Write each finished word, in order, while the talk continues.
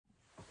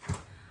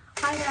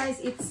Hi guys,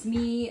 it's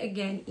me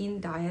again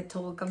in Diet.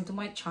 Welcome to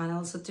my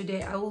channel. So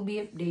today I will be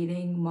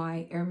updating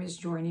my Hermes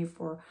journey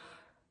for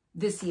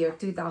this year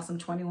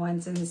 2021,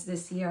 since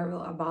this year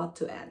will about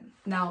to end.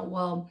 Now,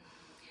 well,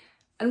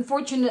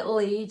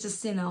 unfortunately,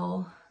 just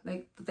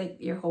like to take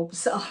your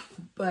hopes off,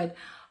 but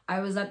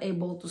I was not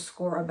able to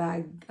score a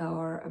bag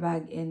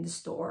in the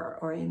store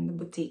or in the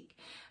boutique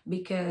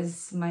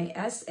because my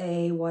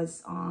SA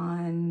was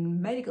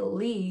on medical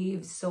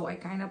leave, so I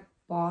kind of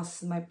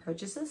paused my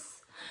purchases.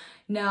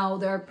 Now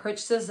there are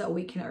purchases that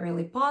we cannot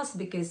really pause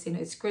because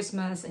it's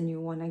Christmas and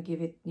you want to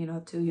give it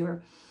to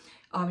your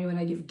you want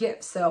to give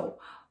gifts. So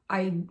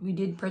we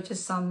did purchase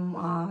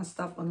some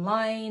stuff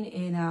online,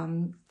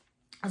 and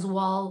as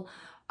well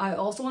I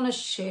also want to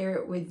share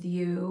it with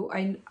you.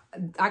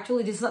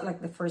 Actually, this is not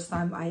like the first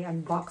time I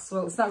unbox.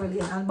 Well, it's not really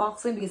an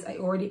unboxing because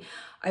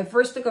I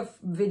first took a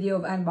video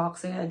of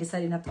unboxing and I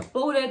decided not to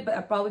upload it, but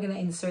I'm probably gonna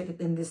insert it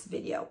in this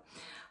video.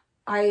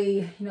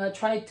 I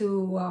tried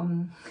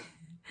to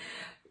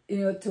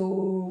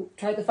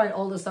try to find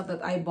all the stuff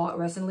that I bought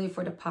recently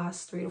for the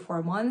past 3 to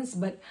 4 months,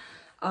 but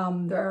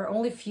there are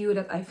only few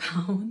that I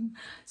found,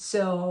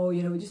 so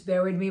just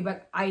bear with me.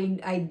 But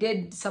I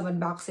did some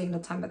unboxing the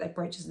time that I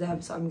purchased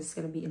them, so I'm just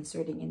gonna be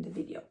inserting in the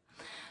video.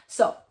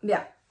 So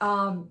yeah,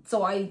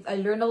 so I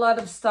learned a lot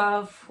of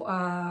stuff,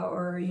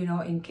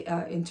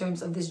 in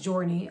terms of this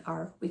journey,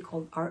 we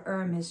call our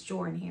Hermes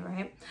journey,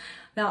 right?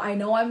 Now I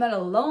know I'm not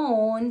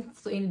alone,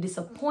 so in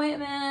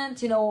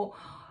disappointment,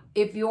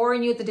 if you're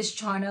new to this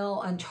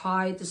channel and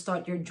try to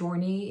start your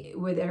journey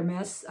with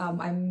Hermes,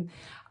 I'm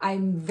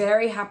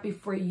very happy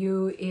for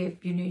you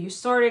if you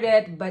started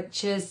it, but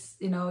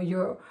just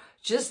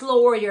just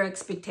lower your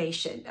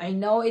expectation. I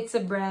know it's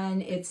a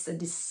brand, it's a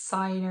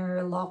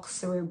designer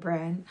luxury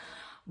brand,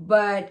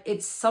 but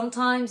it's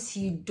sometimes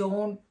you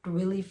don't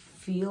really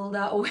feel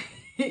that way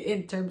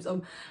in terms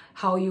of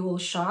how you will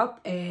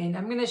shop. And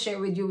I'm gonna share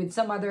with you with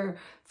some other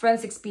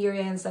friends'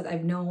 experience that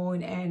I've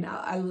known, and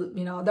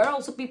there are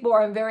also people who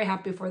I'm very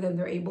happy for them.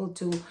 They're able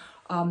to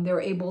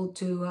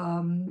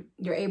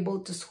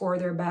score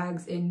their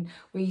bags. And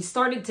we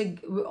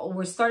started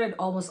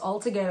almost all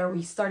together.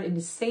 We started in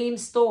the same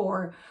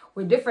store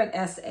with different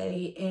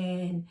SA,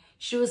 and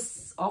she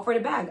was offered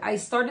a bag. I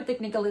started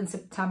technically in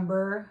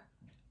September,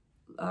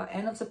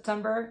 end of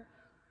September.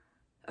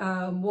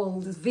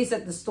 We'll just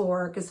visit the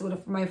store because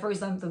my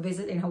first time to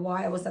visit in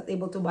Hawaii, I was not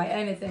able to buy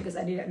anything because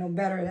I didn't know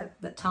better at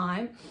the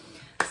time.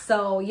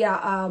 So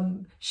yeah,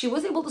 she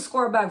was able to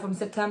score a bag from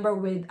September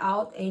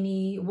without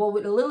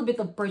with a little bit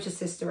of purchase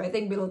history, I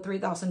think below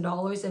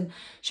 $3,000, and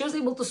she was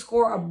able to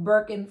score a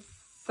Birkin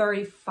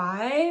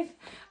 35,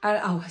 and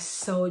I was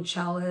so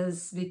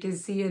jealous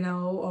because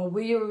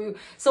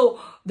so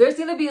there's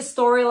gonna be a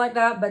story like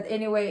that, but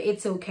anyway,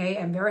 it's okay.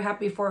 I'm very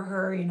happy for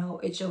her.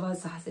 Each of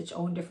us has its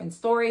own different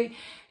story.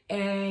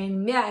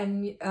 And yeah,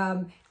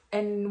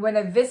 and when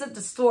I visit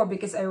the store,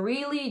 because I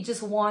really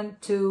just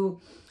want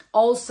to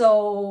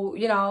also,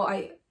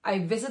 I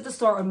visit the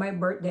store on my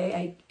birthday.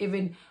 I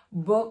even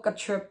book a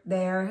trip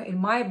there in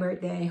my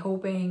birthday,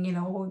 hoping,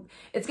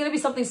 it's going to be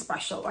something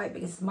special, right?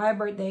 Because it's my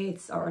birthday,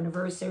 it's our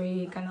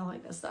anniversary, kind of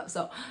like that stuff.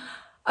 So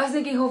I was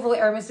thinking hopefully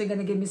Hermes are going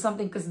to give me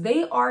something, because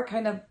they are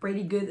kind of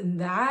pretty good in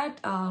that.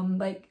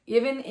 Like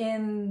even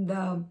in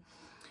the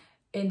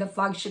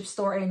flagship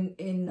store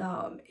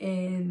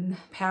in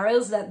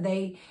Paris, that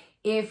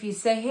if you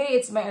say, hey,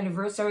 it's my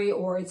anniversary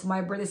or it's my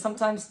birthday,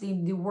 sometimes they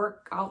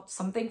work out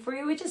something for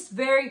you, which is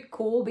very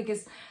cool,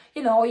 because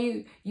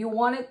you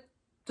want it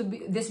to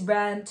be, this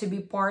brand to be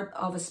part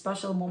of a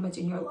special moment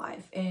in your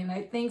life. And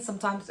I think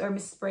sometimes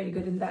Hermes is pretty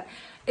good in that.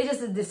 It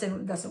just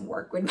doesn't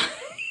work with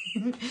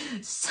mine.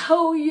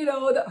 So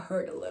that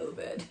hurt a little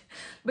bit.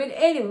 But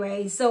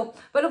anyway,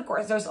 but of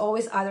course there's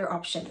always other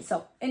options.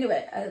 So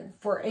anyway,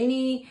 for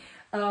any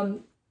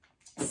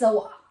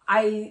so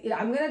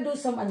I'm gonna do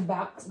some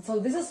unboxing. So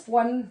this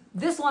one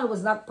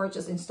was not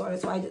purchased in store,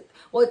 so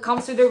it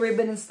comes with the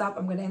ribbon and stuff.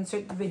 I'm gonna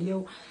insert the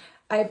video.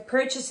 I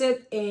purchased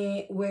it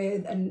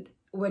with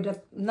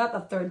not a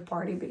third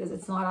party, because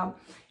it's not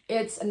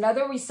it's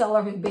another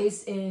reseller who's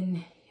based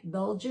in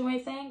Belgium, I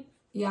think.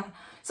 Yeah.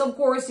 So of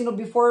course,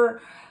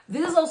 before,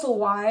 this is also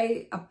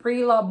why a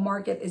pre-love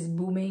market is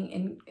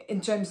booming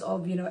in terms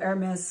of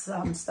Hermes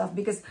stuff,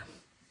 because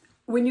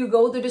when you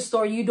go to the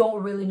store, you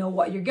don't really know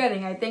what you're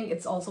getting. I think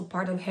it's also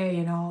part of,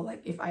 hey,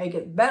 like if I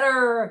get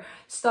better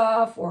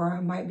stuff, or I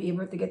might be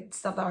able to get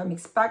stuff that I'm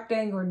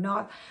expecting or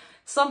not.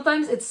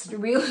 Sometimes it's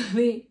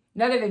really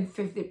not even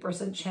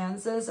 50%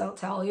 chances, I'll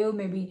tell you,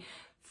 maybe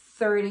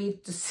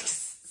 30 to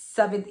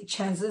 70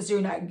 chances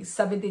you're not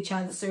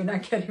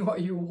getting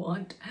what you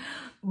want.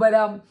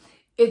 But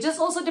it just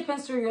also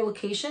depends on your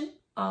location,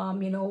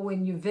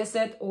 when you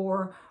visit,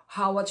 or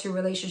what's your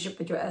relationship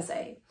with your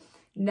SA.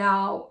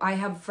 Now, I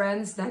have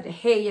friends that,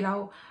 hey, I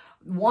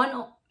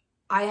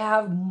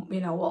have,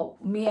 well,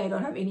 me, I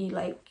don't have any,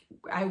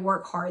 I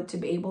work hard to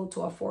be able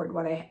to afford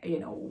what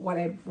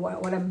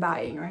I'm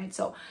buying, right?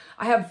 So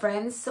I have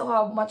friends who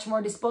have much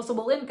more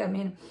disposable income,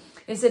 and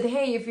they said,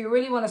 hey, if you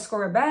really want to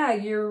score a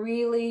bag, you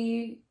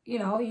really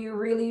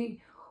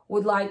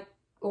would like,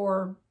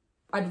 or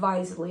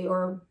advisedly,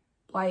 or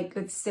like,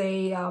 let's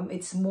say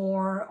it's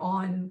more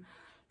on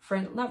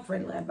not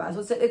friendly advice.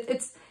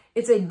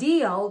 It's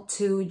ideal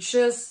to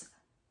just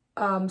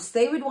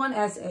stay with one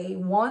SA,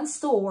 one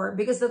store,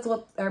 because that's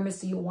what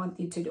Hermes you want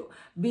you to do.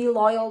 Be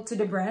loyal to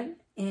the brand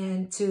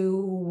and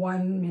to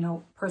one, you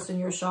know, person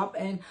in your shop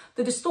and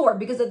to the store,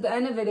 because at the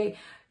end of the day,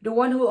 the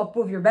one who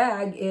approve your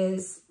bag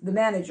is the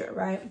manager,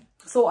 right?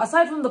 So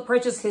aside from the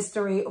purchase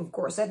history, of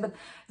course, right? But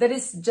that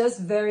is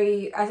just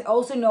very, I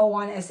also know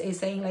one SA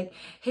saying like,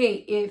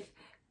 hey, if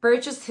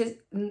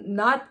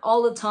not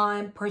all the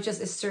time purchase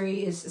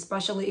history is,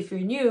 especially if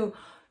you're new,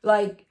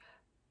 like,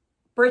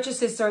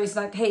 purchase history is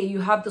like, hey,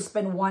 you have to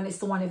spend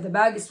 1:1. If the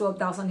bag is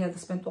 12,000, you have to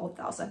spend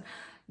 12,000.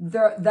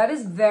 That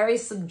is very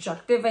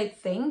subjective, I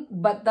think,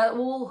 but that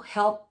will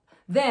help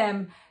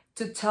them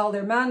to tell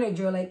their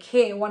manager like,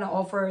 hey, I want to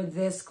offer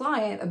this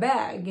client a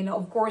bag. You know,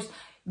 of course,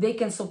 they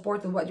can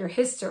support what your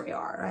history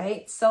are,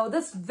 right? So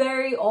that's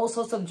very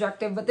also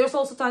subjective, but there's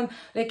also time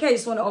like, hey, I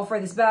just want to offer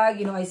this bag.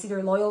 You know, I see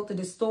they're loyal to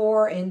the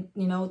store and,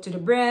 you know, to the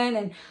brand,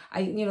 and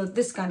you know,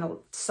 this kind of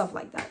stuff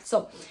like that.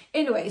 So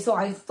anyway, so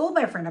I told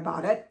my friend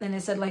about it, and I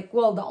said like,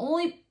 well, the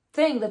only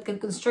thing that can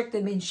constrict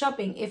me in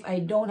shopping if I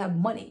don't have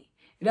money.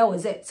 That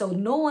was it. So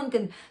no one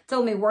can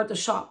tell me where to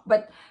shop.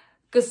 But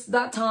because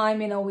that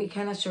time, you know, we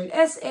kind of shared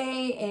SA,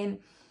 and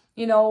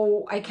you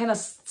know, I kind of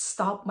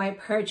stopped my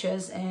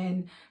purchase,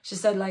 and she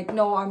said like,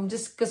 no, I'm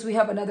just, because we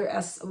have another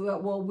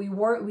well,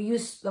 we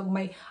used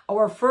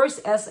our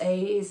first SA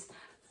is,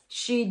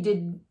 he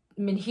did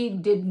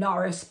not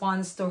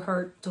respond to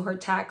her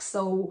text,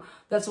 so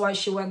that's why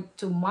she went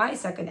to my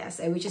second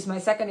SA, which is my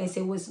second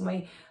SA was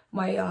my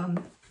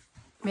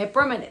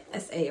permanent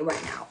SA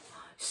right now.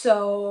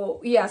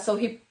 So yeah, so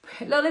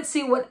let's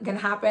see what can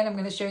happen. I'm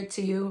gonna share it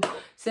to you,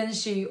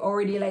 since she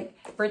already like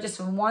purchased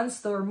from one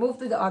store, moved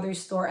to the other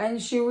store,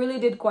 and she really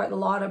did quite a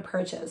lot of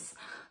purchase.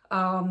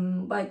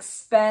 Like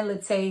spend,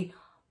 let's say,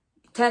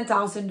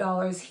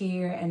 $10,000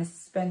 here, and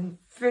spend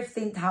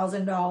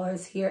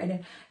 $15,000 here, and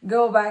then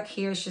go back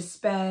here. She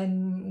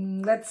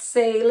spend, let's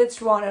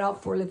round it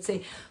up for, let's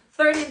say,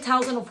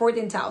 13,000 or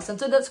 14,000.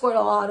 So that's quite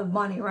a lot of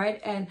money, right?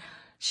 And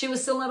she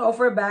was still not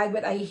offer a bag,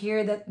 but I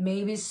hear that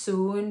maybe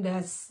soon,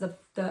 that's the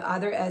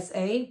other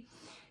SA,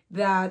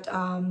 that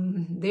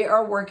they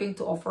are working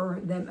to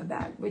offer them a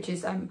bag, which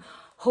is, I'm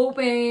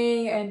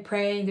hoping and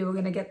praying they were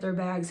gonna get their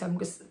bags. I'm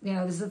just, you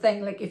know, this is the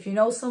thing, like, if you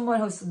know someone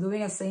who's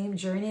doing the same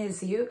journey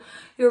as you,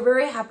 you're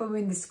very happy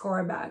with the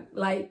score bag.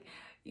 Like,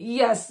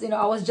 yes, you know,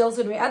 I was jealous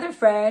with my other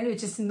friend,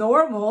 which is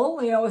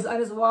normal. You know, I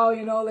was wow,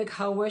 you know, like,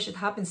 how wish it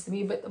happens to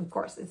me, but of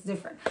course it's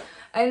different.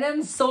 And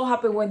I'm so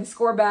happy when the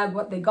score bag,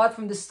 what they got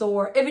from the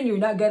store, even you're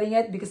not getting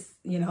it, because,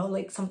 you know,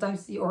 like,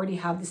 sometimes you already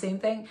have the same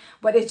thing,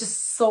 but it's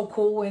just so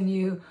cool when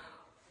you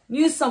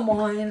knew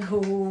someone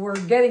who were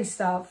getting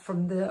stuff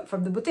from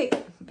the boutique,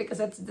 because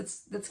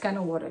that's kind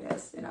of what it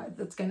is, you know.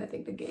 That's kind of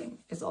thing the game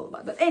is all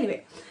about. But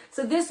anyway,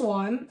 so this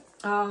one,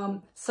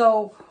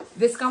 so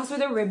this comes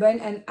with a ribbon,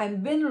 and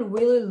I've been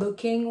really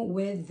looking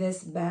with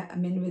this bag,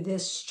 with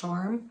this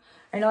charm.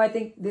 I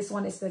think this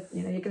one is the,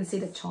 you know, you can see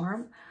the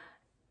charm.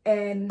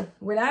 And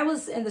when I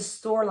was in the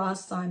store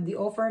last time, they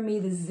offered me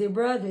the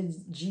zebra, the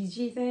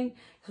GG thing.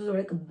 It was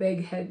like a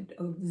big head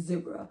of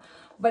zebra,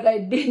 but I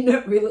did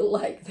not really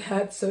like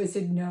that, so I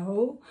said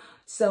no.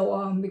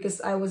 So because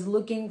I was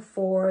looking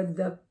for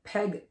the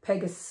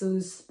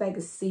Pegasus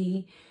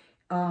PM.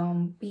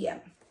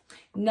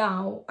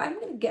 Now I'm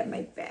gonna get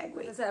my bag.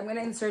 Wait, so I'm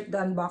gonna insert the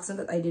unboxing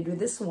that I did with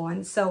this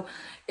one. So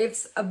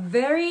it's a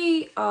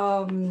very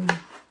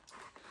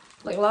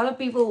like, a lot of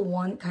people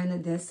want kind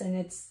of this, and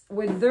it's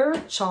with their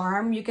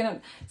charm. You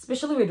can,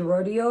 especially with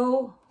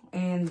rodeo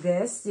and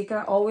this, you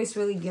can always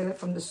really get it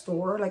from the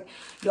store. Like,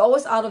 you're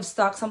always out of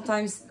stock.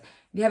 Sometimes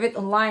you have it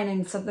online,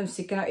 and sometimes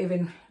you cannot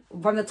even,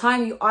 from the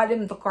time you add it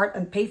into cart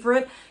and pay for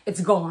it,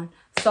 it's gone.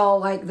 So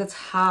like, that's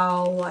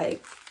how,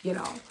 like, you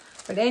know.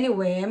 But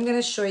anyway, I'm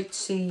gonna show it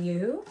to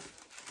you.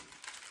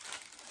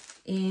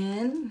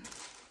 And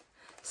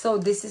so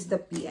this is the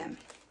PM.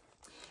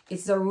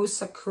 It's the Rose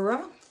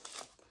Sakura.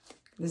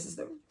 This is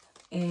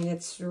and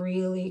it's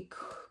really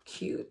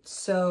cute.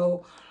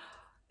 So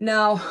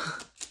now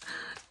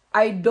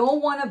I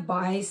don't want to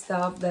buy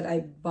stuff that I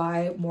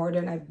buy more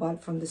than I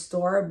bought from the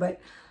store,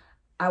 but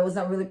I was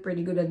not really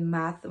pretty good at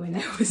math when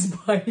I was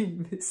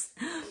buying this,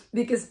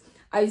 because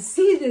I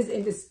see this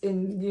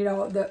in you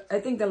know,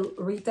 I think the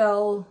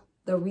retail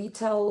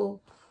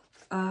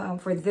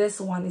for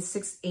this one is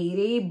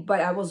 $680,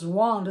 but I was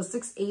wrong. The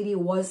 680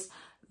 was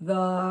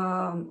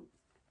the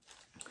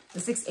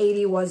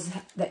 680 was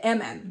the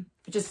MM,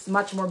 which is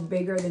much more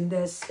bigger than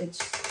this. It's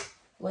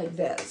like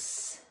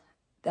this,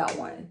 that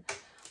one.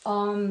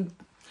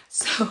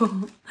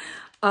 So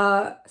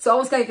I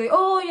was like,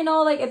 oh, you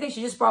know, like, I think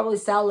she just probably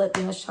sell it.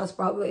 You know, she has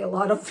probably a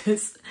lot of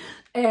this,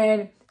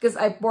 and because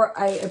I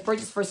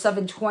purchased for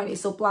 $720,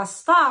 so plus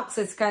stocks,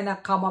 it's kind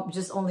of come up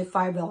just only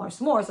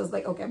 $5 more. So I was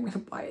like, okay, I'm gonna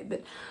buy it.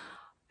 But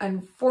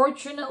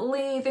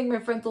unfortunately, I think my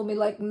friend told me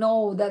like,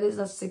 no, that is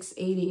a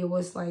 680. It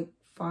was like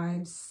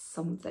 5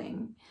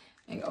 something.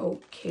 Like,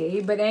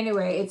 okay, but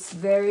anyway, it's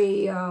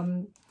very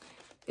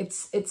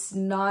it's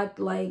not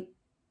like,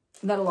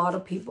 not a lot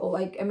of people,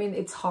 like, I mean,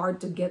 it's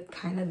hard to get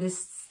kind of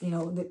this, you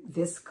know,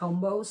 this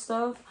combo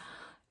stuff.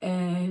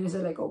 And it's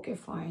like, okay,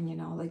 fine, you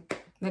know,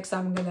 like next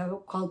time I'm gonna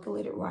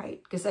calculate it right,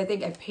 because I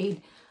think I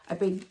paid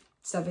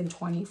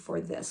 $720 for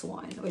this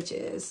one, which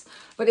is,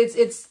 but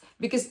it's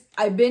because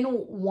I've been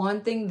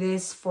wanting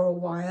this for a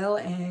while,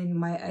 and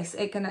my ex,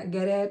 I cannot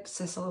get it,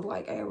 so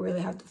like I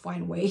really have to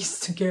find ways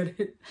to get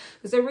it,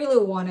 because I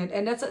really want it.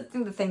 And that's, I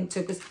think, the thing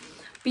too, because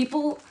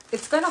people,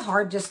 it's kind of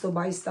hard just to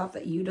buy stuff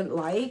that you don't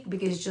like,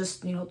 because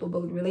just, you know, to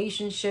build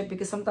relationship,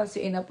 because sometimes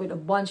you end up with a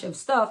bunch of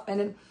stuff and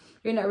then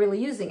you're not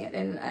really using it.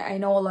 And I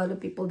know a lot of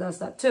people does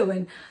that too,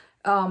 and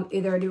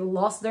either they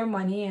lost their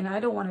money, and I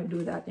don't want to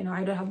do that, you know,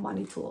 I don't have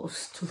money to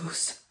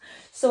lose.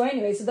 So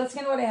anyway, so that's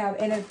kind of what I have.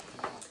 And then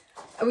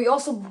we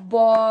also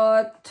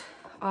bought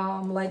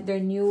like their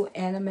new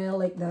anime,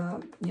 like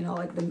the, you know,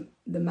 like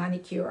the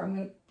manicure. I'm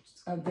gonna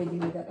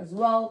video that as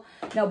well.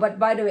 No, but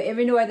by the way,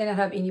 even though I didn't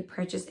have any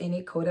purchase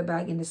any Coda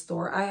bag in the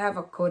store, I have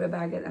a Coda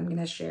bag that I'm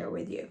gonna share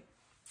with you.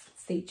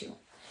 Stay tuned.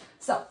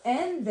 So,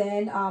 and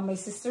then my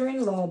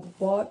sister-in-law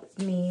bought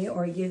me,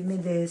 or gave me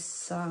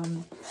this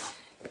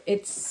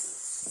it's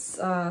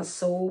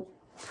soap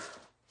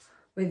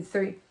with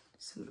 3,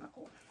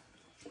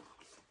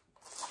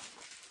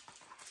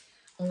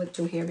 only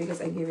 2 here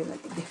because I gave it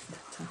like a gift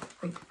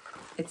that time.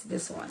 It's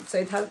this one. So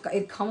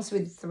it comes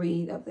with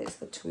 3 of this,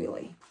 the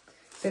Twilly.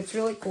 So it's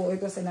really cool.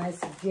 It was a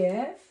nice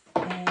gift.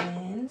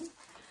 And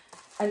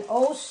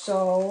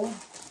also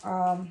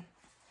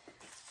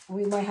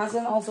my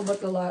husband also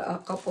bought a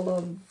couple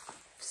of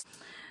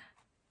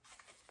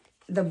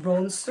the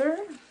bronzer,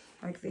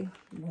 like the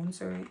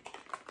bronzer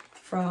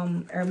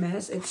from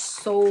Hermes. It's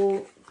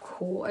so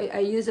cool. I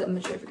use it, I'm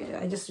not sure if you can,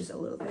 I just use a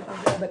little bit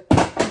of it,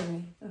 but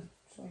anyway. Oh,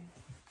 sorry.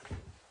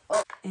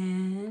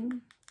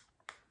 And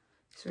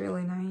it's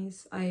really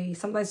nice. I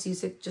sometimes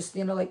use it just,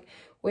 you know, like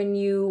when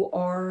you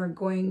are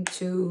going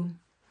to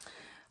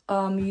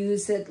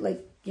use it,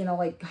 like, you know,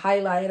 like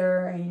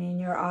highlighter and in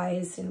your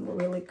eyes in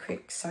really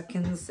quick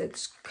seconds.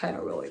 It's kind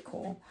of really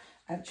cool.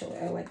 Actually,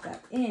 I like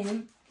that.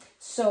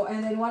 So,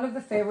 and then one of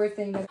the favorite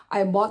things that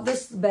I bought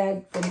this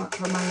bag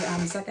for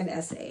my second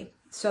essay.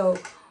 So,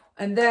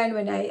 and then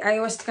when I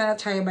was kind of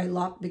tired by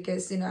luck,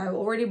 because, you know, I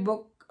already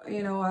booked,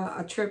 you know,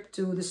 a trip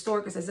to the store,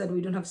 because I said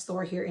we don't have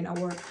store here in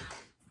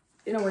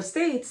our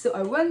state. So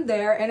I went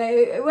there, and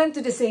I went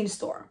to the same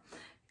store,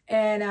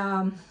 and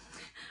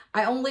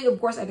I only, of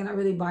course, I cannot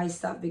really buy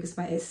stuff because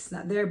my S is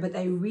not there, but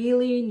I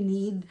really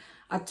need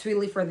a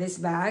Twilly for this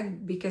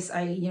bag, because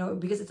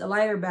because it's a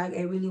lighter bag,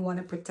 I really want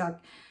to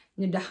protect,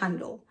 you know, the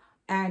handle.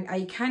 And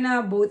I kind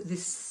of bought the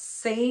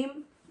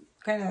same,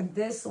 kind of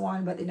this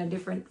one, but in a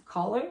different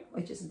color,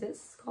 which is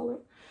this color.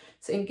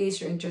 So in case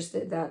you're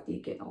interested, that you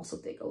can also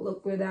take a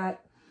look with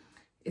that.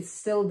 It's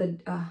still the,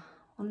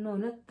 oh no,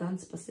 not that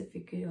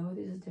specific, you know,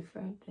 this is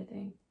different, I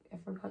think. I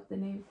forgot the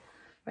name.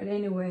 But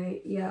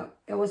anyway, yeah,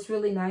 it was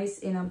really nice.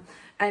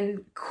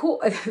 And cool.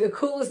 The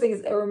coolest thing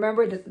is, I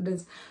remember that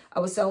this, I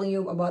was telling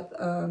you about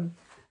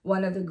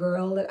one of the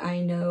girl that I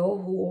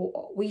know, who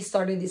we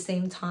started the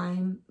same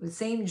time, the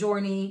same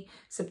journey,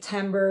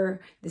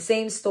 September, the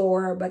same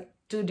store, but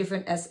 2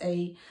 different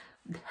SA.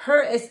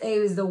 Her SA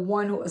is the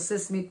one who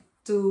assists me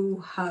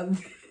to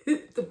have,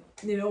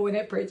 you know, when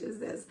I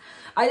purchased this.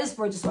 I just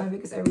purchased one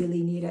because I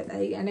really need it.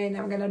 And then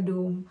I'm gonna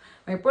do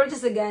my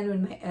purchase again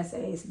when my SA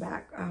is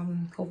back.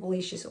 Hopefully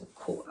she's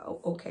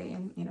cool, okay,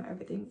 and, you know,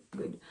 everything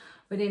good.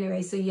 But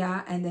anyway, so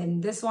yeah, and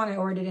then this one I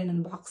ordered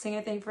an unboxing,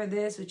 I think, for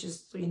this, which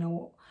is, you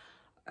know,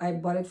 I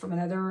bought it from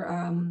another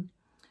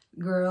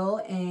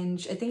girl, and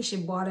I think she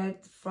bought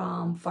it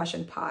from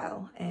Fashion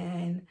Pile,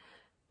 and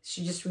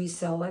she just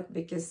resell it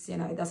because, you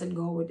know, it doesn't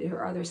go with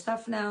her other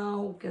stuff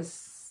now,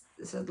 because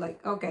this is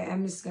like, okay,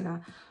 I'm just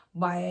gonna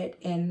buy it.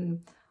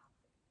 And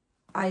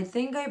I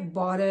think I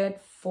bought it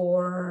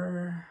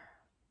for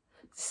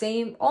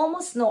same,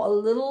 almost, no, a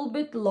little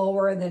bit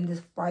lower than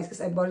this price,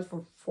 because I bought it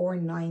for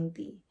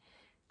 $4.90,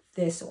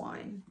 this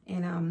one,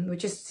 and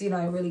which is, you know,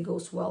 it really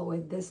goes well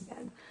with this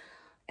bag.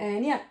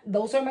 And yeah,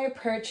 those are my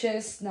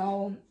purchase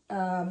now.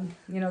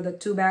 You know, the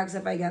 2 bags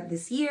that I got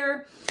this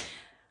year.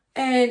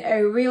 And I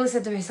really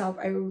said to myself,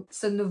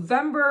 so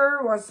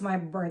November was my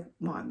birth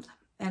month,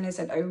 and I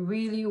said I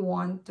really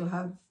want to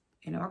have,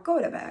 you know, a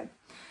Coda bag,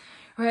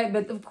 right?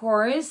 But of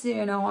course,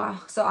 you know,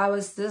 so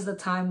this is the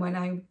time when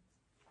I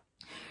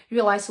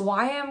realized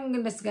why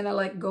I'm just gonna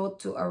like go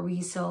to a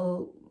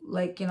resale,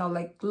 like, you know,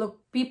 like, look,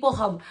 people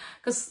have,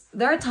 because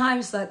there are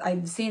times that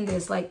I've seen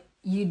this, like,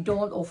 you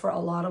don't offer a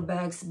lot of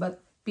bags,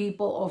 but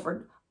people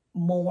offered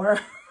more.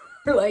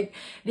 Like,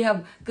 they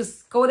have,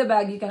 because Coda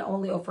bag, you can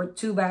only offer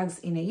 2 bags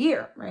in a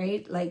year,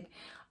 right? Like,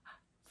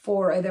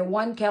 for either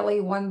 1 Kelly,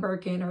 1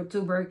 Birkin, or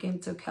 2 Birkin,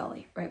 2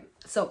 Kelly, right?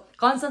 So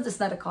Constant is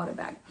not a Coda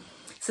bag.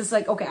 So it's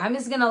like, okay, I'm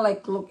just gonna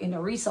like look in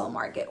a resale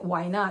market.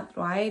 Why not,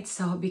 right?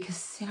 So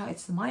because, you know,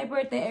 it's my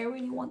birthday, I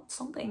really want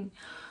something.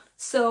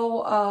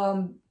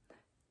 So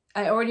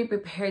I already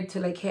prepared to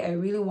like, hey, I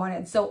really want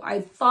it. So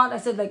I thought, I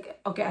said like,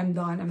 okay, I'm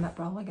done. I'm not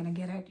probably gonna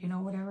get it, you know,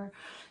 whatever.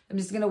 I'm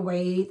just gonna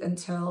wait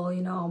until,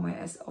 you know, my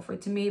ex offer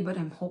it to me, but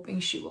I'm hoping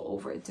she will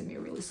offer it to me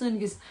really soon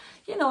because,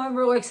 you know, I'm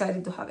really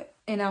excited to have it.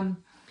 And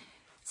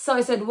so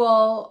I said,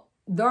 well,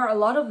 there are a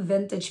lot of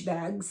vintage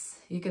bags.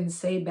 You can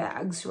say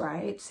bags,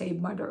 right?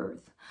 Save Mother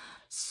Earth.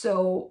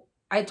 So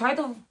I tried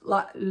to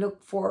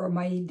look for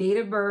my date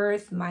of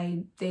birth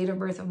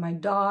of my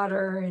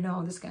daughter, you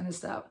know, this kind of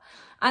stuff.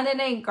 And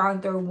then I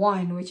encounter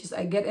one, which is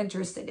I get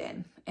interested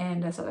in.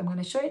 And that's what I'm going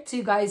to show it to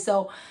you guys.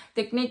 So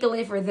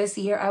technically for this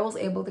year, I was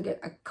able to get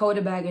a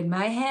Coda bag in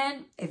my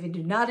hand. If it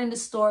did not in the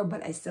store,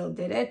 but I still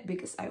did it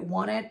because I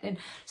want it. And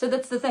so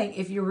that's the thing.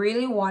 If you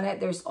really want it,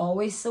 there's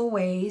always some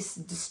ways.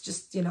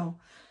 Just you know,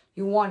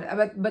 you want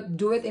it. But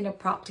do it in a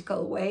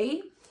practical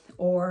way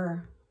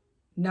or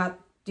not,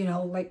 you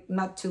know, like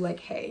not to like,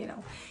 hey, you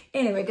know.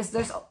 Anyway, because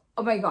there's,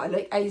 oh my God,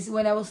 like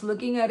when I was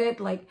looking at it,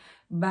 like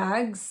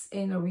bags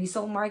in a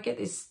resale market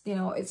is, you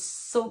know, it's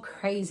so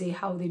crazy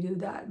how they do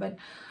that. But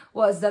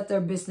well, is that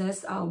their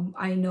business?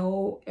 I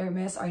know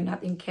Hermes are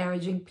not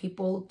encouraging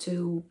people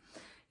to,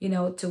 you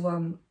know,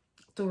 to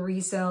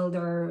resell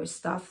their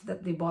stuff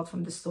that they bought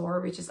from the store,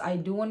 which is, I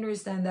do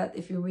understand that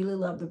if you really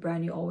love the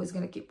brand, you're always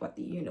gonna keep what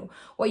you know,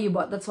 what you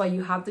bought. That's why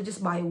you have to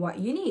just buy what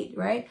you need,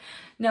 right?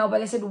 Now,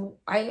 but I said,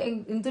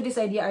 into this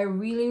idea, I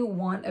really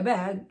want a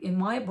bag in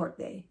my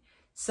birthday.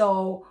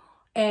 So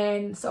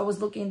I was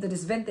looking into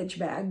this vintage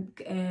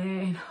bag,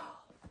 and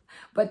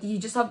but you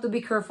just have to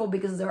be careful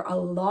because there are a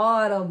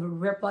lot of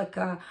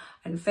replica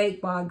and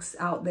fake bags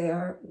out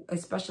there,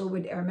 especially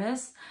with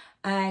Hermes.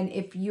 And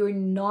if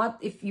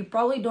you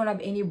probably don't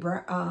have any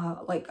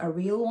like a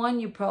real one,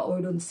 you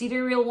probably don't see the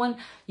real one,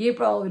 you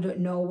probably don't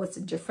know what's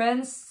the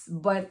difference.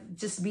 But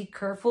just be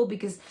careful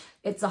because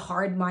it's a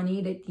hard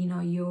money that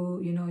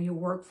you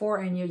work for,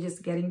 and you're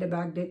just getting the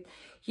bag that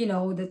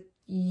that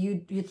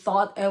you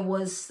thought it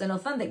was an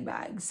authentic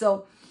bag.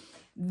 So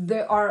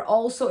there are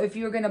also, if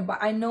you're gonna buy,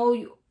 I know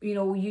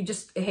you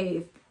just,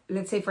 hey,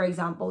 let's say for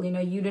example,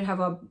 you didn't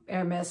have a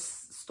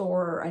Hermes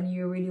store and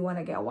you really want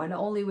to get one. The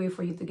only way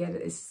for you to get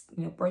it is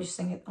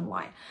purchasing it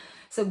online.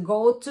 So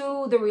go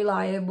to the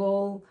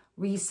reliable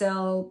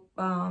resale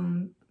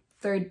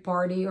third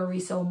party or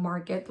resale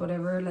market,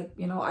 whatever. Like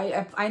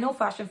I know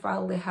Fashion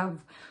File, they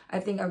have, I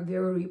think, a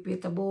very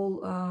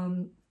reputable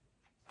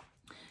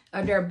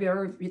they're a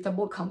very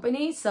reputable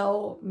company,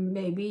 so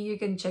maybe you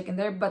can check in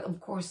there. But of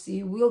course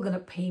you will gonna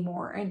pay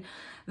more. And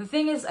the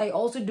thing is, I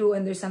also do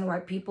understand why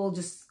people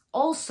just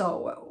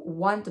also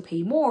want to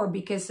pay more,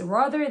 because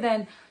rather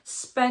than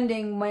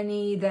spending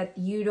money that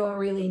you don't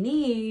really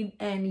need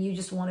and you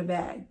just want a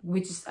bag,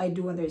 which is, I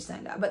do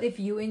understand that. But if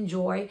you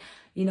enjoy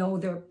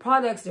their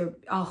products, their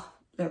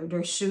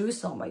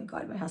shoes, oh my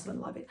God, my husband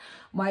love it.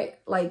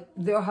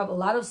 They'll have a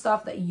lot of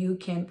stuff that you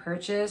can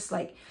purchase,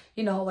 like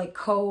like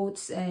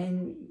coats,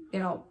 and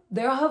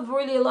they'll have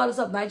really a lot of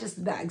stuff, not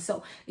just bags.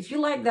 So if you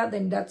like that,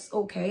 then that's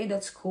okay,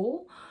 that's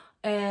cool.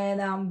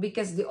 And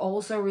because they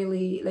also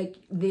really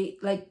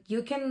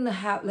you can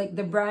have, like,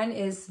 the brand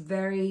is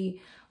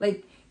very,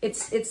 like,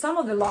 it's some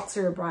of the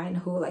luxury brand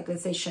who, like,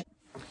 let's say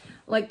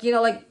like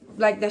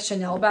the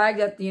Chanel bag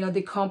that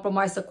they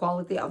compromise the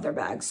quality of their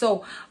bag.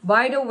 So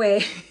by the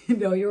way,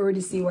 you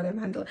already see what I'm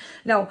handling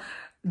now.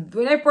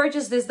 When I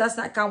purchased this, does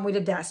not come with a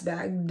dash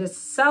bag. The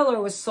seller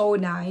was so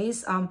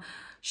nice.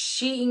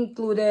 She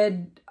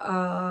included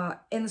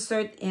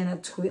insert in a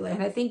twiller,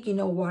 and I think you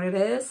know what it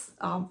is,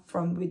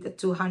 from with the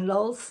two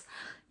handles,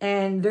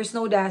 and there's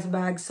no dash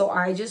bag. So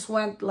I just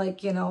went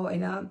like in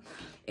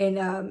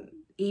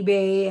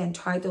eBay and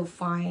try to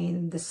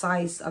find the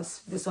size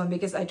of this one,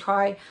 because I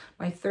tried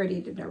my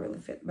 30, did not really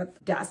fit,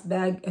 but dash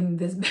bag and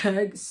this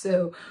bag.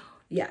 So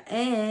yeah,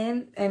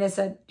 and I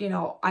said,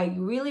 I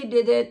really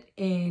did it,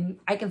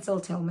 and I can still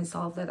tell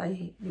myself that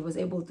I was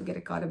able to get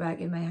a Coda bag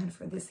in my hand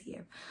for this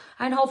year.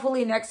 And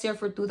hopefully next year,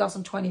 for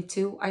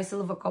 2022, I still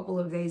have a couple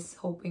of days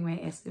hoping my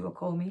SD will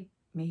call me,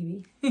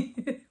 maybe.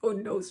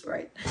 Who knows,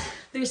 right?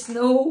 There's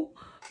no,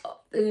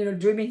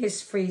 dreaming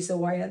is free, so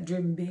why not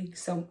dream big?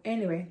 So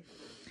anyway,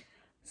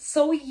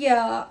 so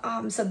yeah,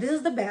 so this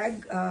is the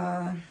bag.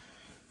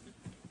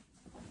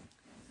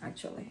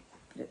 Actually,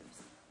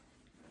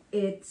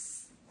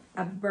 it's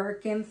a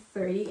Birkin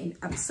 30 in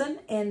Epson,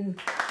 and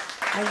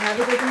I have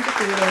it open to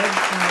period.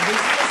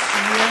 This is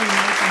really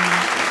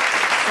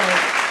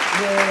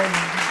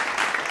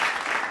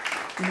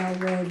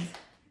nice,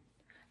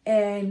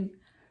 and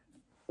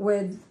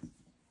with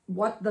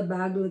what the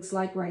bag looks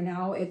like right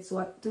now, it's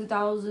what,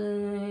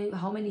 2000,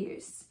 how many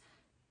years?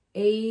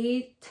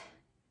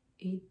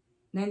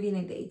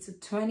 1998, so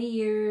 20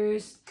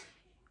 years,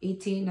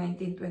 18,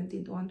 19,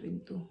 20, 21,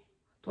 22,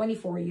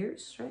 24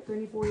 years, right?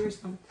 24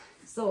 years now.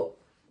 So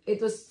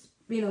it was,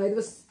 it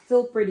was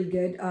still pretty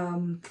good.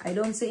 I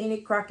don't see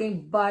any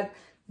cracking, but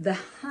the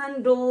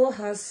handle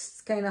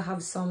has kind of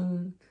have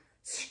some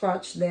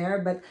scratch there,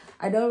 but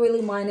I don't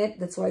really mind it.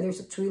 That's why there's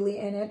a twilly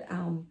in it.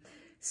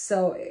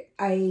 So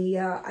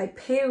I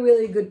pay a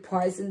really good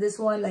price in this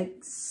one,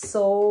 like,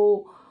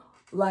 so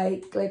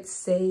Like, let's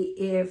say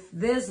if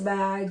this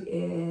bag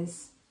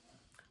is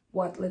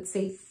what, let's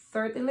say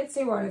 13, let's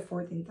say around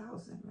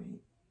 14,000, right?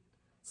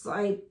 So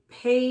I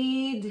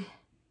paid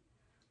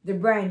the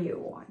brand new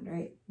one,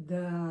 right?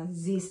 The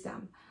Z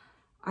stamp.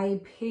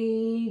 I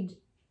paid,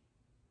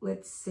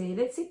 let's say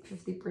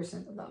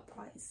 50% of that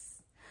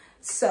price.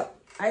 So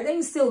I think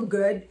it's still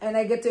good, and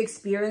I get to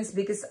experience,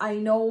 because I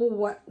know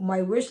what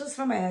my wish list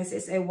for my ex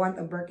is. I want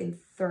a Birkin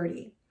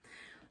 30,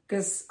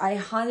 because I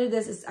hunted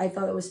this. I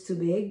thought it was too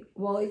big.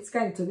 Well, it's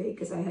kind of too big,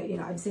 because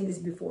I've seen this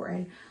before,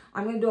 and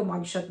I'm gonna do a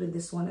mug shot with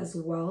this one as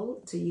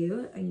well to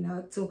you.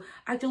 To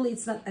actually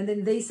it's not. And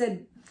then they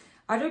said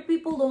other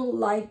people don't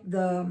like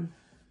the,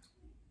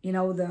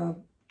 the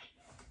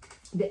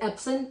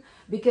Epson,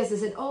 because they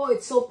said, oh,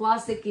 it's so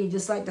plasticky,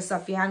 just like the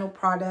Saffiano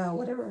Prada or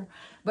whatever.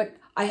 But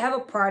I have a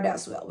Prada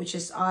as well, which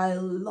is, I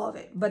love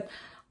it. But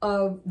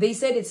they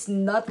said it's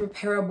not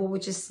repairable,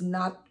 which is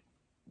not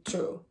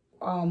true.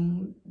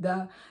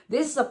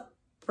 This is a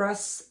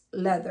pressed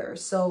leather,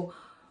 so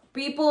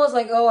people was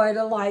like, oh, I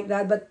don't like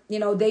that. But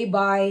they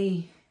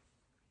buy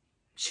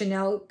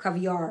Chanel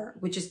Caviar,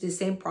 which is the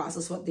same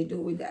process what they do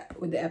with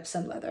the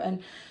Epson leather,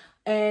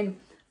 and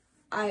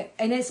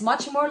it's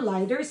much more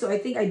lighter, so I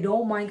think I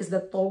don't mind, because the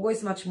Togo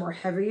is much more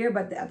heavier,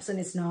 but the Epson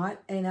is not.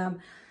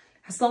 And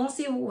as long as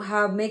you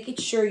make it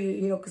sure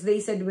because they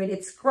said when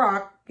it's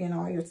cracked,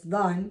 it's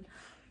done.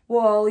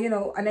 Well,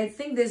 and I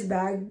think this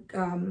bag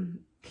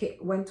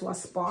went to a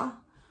spa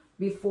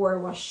before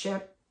it was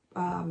shipped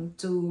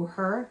to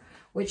her,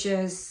 which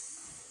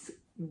is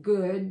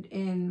good.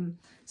 And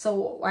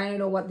so I don't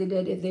know what they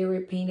did, if they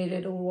repainted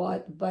it or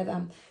what, but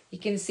you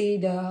can see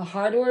the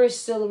hardware is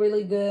still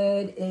really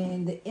good,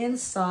 and the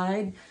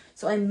inside.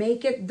 So I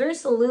make it,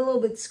 there's a little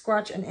bit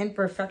scratch and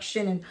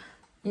imperfection, and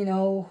it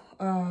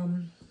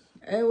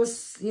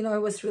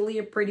was really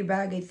a pretty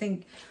bag, I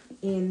think,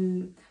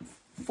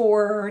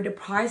 for the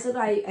price that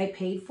I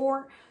paid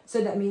for.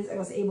 So that means I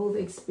was able to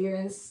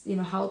experience,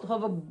 how to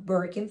have a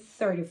Birkin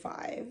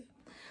 35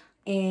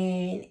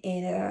 and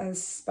in a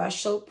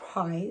special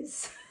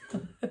price.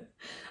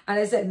 And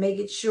I said, make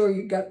it sure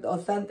you got the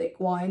authentic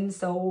one.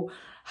 So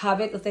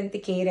have it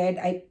authenticated.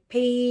 I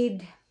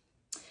paid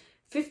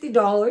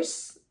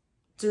 $50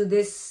 to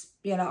this,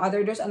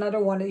 there's another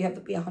one that you have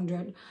to pay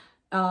 $100.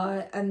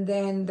 And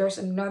then there's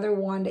another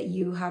one that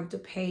you have to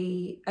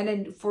pay. And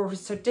then for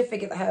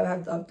certificate, I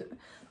have up to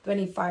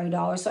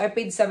 $25. So I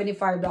paid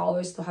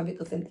 $75 to have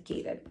it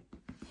authenticated.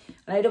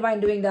 And I don't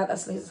mind doing that,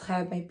 as long as I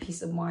have my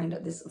peace of mind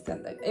that this is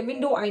authentic. Even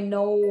though I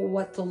know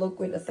what to look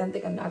with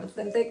authentic and not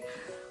authentic.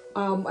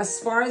 As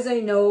far as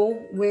I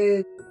know,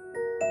 with